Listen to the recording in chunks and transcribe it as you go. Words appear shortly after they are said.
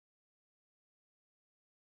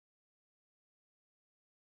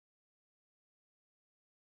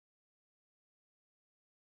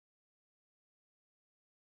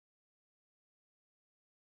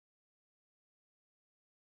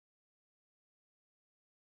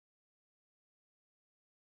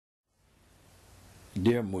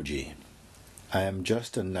Dear Mooji, I am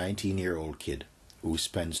just a 19-year-old kid who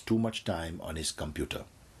spends too much time on his computer.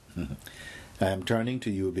 I am turning to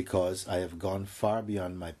you because I have gone far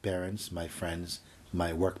beyond my parents, my friends,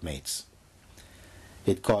 my workmates.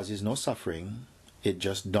 It causes no suffering, it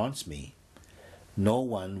just daunts me. No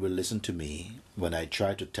one will listen to me when I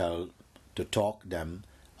try to talk them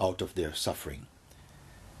out of their suffering.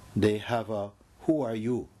 They have a "who are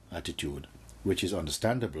you" attitude, which is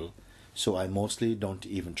understandable, so I mostly don't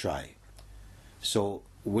even try. So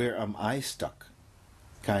where am I stuck?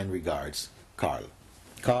 Kind regards, Carl.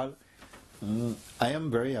 Carl, I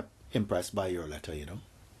am very impressed by your letter, you know.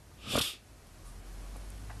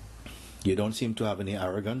 You don't seem to have any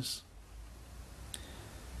arrogance.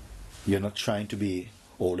 You're not trying to be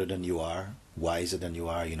older than you are, wiser than you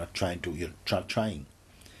are. You're not trying.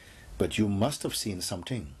 But you must have seen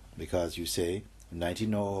something, because you say,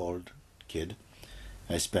 19-year-old kid,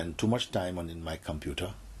 I spend too much time in my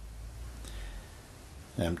computer.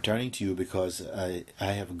 I'm turning to you because I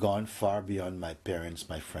have gone far beyond my parents,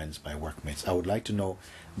 my friends, my workmates. I would like to know,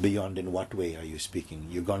 beyond in what way are you speaking?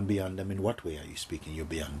 You've gone beyond them, in what way are you speaking? You're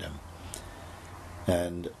beyond them.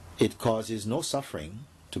 And it causes no suffering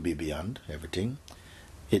to be beyond everything.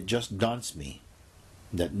 It just daunts me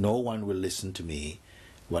that no one will listen to me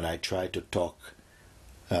when I try to talk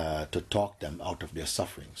them out of their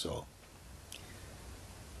suffering. So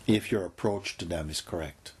if your approach to them is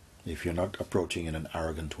correct, if you're not approaching in an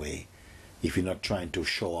arrogant way, if you're not trying to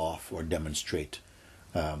show off or demonstrate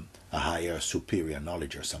a higher, superior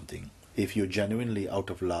knowledge or something, if you're genuinely out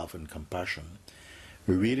of love and compassion,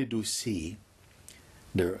 we really do see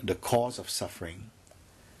the cause of suffering,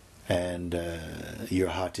 and your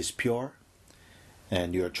heart is pure,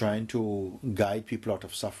 and you're trying to guide people out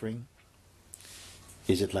of suffering.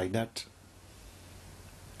 Is it like that?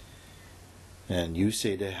 And you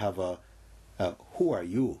say they have a "who are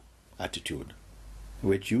you" attitude,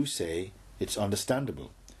 which you say it's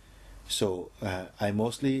understandable. So I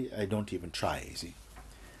don't even try, you see.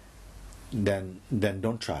 Then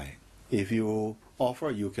don't try. If you offer,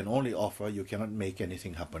 you can only offer, you cannot make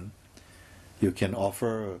anything happen. You can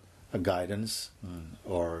offer a guidance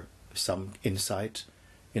or some insight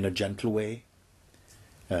in a gentle way,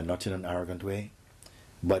 not in an arrogant way,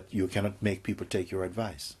 but you cannot make people take your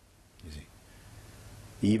advice, you see.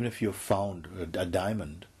 Even if you found a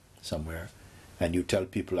diamond somewhere and you tell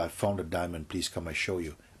people, "I found a diamond, please come I show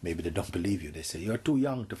you," maybe they don't believe you. They say, "You're too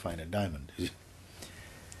young to find a diamond."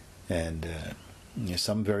 And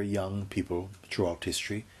some very young people throughout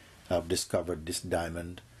history have discovered this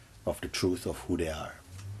diamond of the truth of who they are.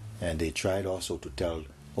 And they tried also to tell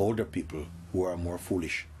older people, who are more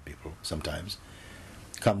foolish people sometimes,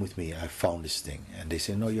 "Come with me, I found this thing." And they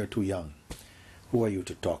say, "No, you're too young. Who are you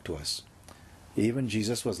to talk to us?" Even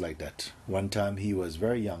Jesus was like that. One time he was a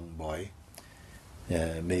very young boy,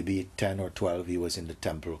 maybe 10 or 12, he was in the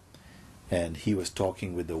temple, and he was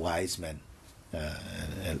talking with the wise men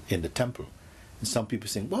in the temple. And some people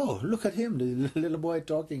saying, "Whoa, look at him, the little boy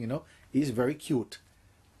talking, you know. He's very cute."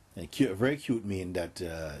 And very cute mean that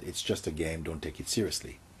it's just a game, don't take it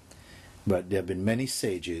seriously. But there have been many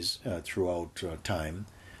sages throughout time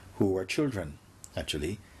who were children,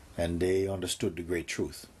 actually, and they understood the great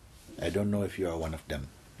truth. I don't know if you are one of them.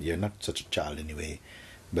 You're not such a child anyway,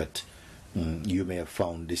 but you may have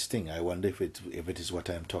found this thing. I wonder if it is what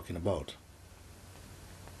I am talking about.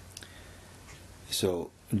 So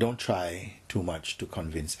don't try too much to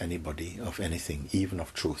convince anybody of anything, even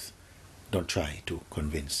of truth. Don't try to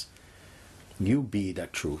convince. You be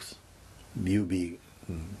that truth. You be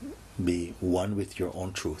one with your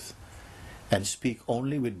own truth, and speak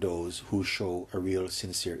only with those who show a real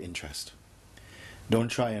sincere interest. Don't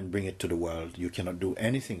try and bring it to the world. You cannot do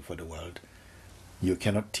anything for the world. You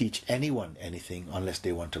cannot teach anyone anything unless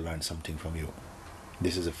they want to learn something from you.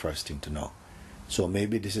 This is the first thing to know. So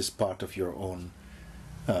maybe this is part of your own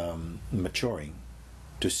maturing,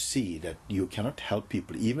 to see that you cannot help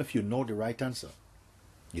people even if you know the right answer.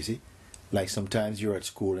 You see? Like sometimes you're at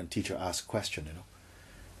school and teacher asks a question, you know,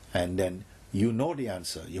 and then you know the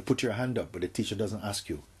answer. You put your hand up, but the teacher doesn't ask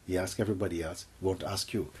you. He asks everybody else, won't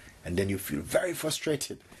ask you. And then you feel very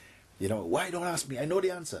frustrated. You know, "Why don't ask me? I know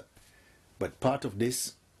the answer." But part of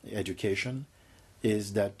this education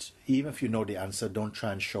is that even if you know the answer, don't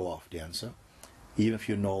try and show off the answer. Even if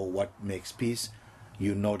you know what makes peace,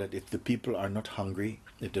 you know that if the people are not hungry,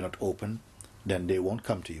 if they're not open, then they won't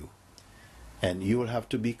come to you. And you will have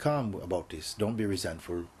to be calm about this. Don't be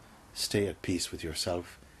resentful. Stay at peace with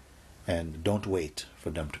yourself, and don't wait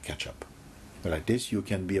for them to catch up. Like this, you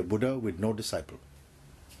can be a Buddha with no disciple.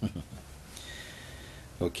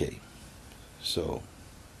 Okay, so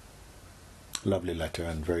Lovely letter,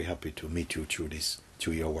 and very happy to meet you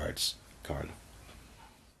through your words, Carl.